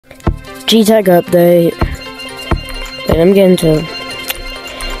G-Tag update. Wait, let me get into.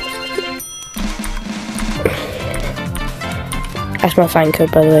 That's my fan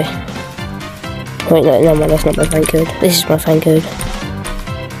code, by the way. Wait, no, that's not my fan code. This is my fan code.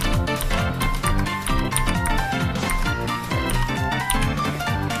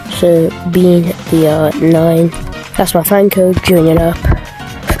 So, Bean the 9. That's my fan code. Join it up.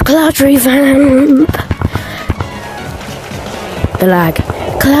 Cloud revamp. The lag.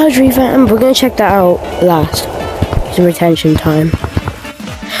 Cloud revamp. We're gonna check that out last. It's a retention time.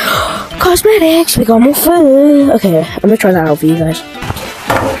 Cosmetics. We got more food. Okay, I'm gonna try that out for you guys.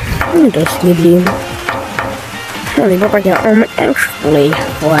 Just give you. Really, what about your actually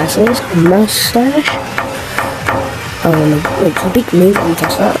glasses, mustache? Oh, no, it's a big move. Let me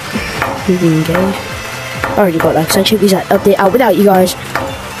test that. Engage. I already got that because I checked these update out without you guys.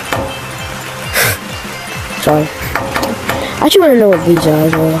 Sorry. I actually want to know what these are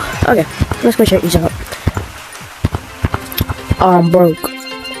as well. Okay, let's go check these out. Oh, I'm broke.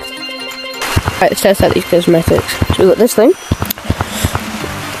 Right, let's test out these cosmetics. So we got this thing.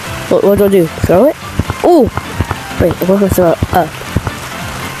 What do I do? Throw it? Oh! Wait, what if I throw it up?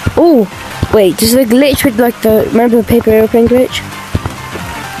 Oh! Wait, does the glitch with like the... Remember the paper airplane glitch?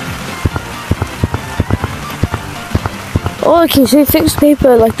 Oh, okay, so it fixed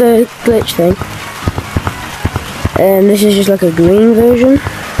paper like the glitch thing. And this is just like a green version.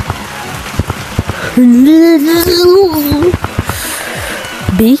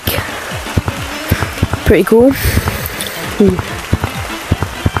 Beak. Pretty cool.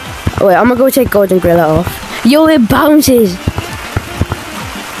 Oh, wait, I'm gonna go take Golden Gorilla off. Yo, it bounces!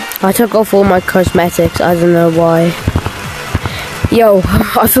 I took off all my cosmetics, I don't know why. Yo,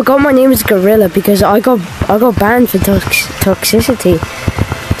 I forgot my name is Gorilla because I got banned for toxicity.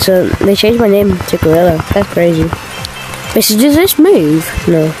 So they changed my name to Gorilla. That's crazy. Wait, so does this move?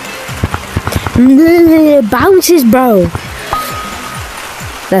 No. It bounces, bro.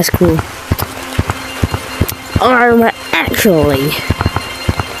 That's cool. I'm actually...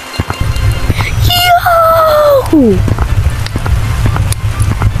 Yo!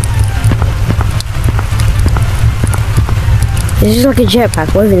 This is like a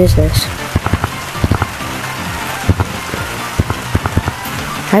jetpack. What even is this?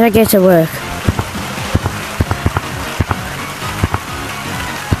 How did I get to work?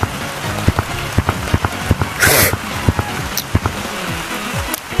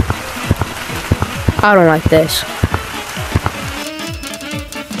 I don't like this.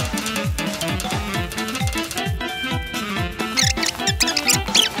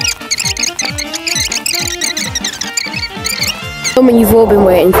 Something you've all been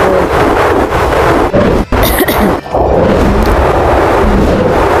waiting for.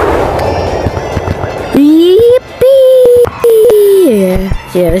 Yippee!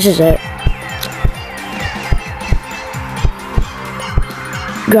 Yeah, this is it.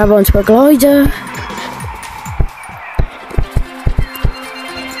 Grab onto a glider.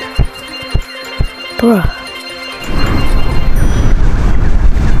 Bruh.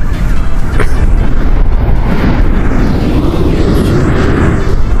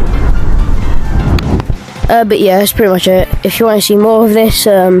 But yeah, that's pretty much it. If you want to see more of this,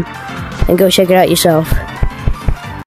 then go check it out yourself.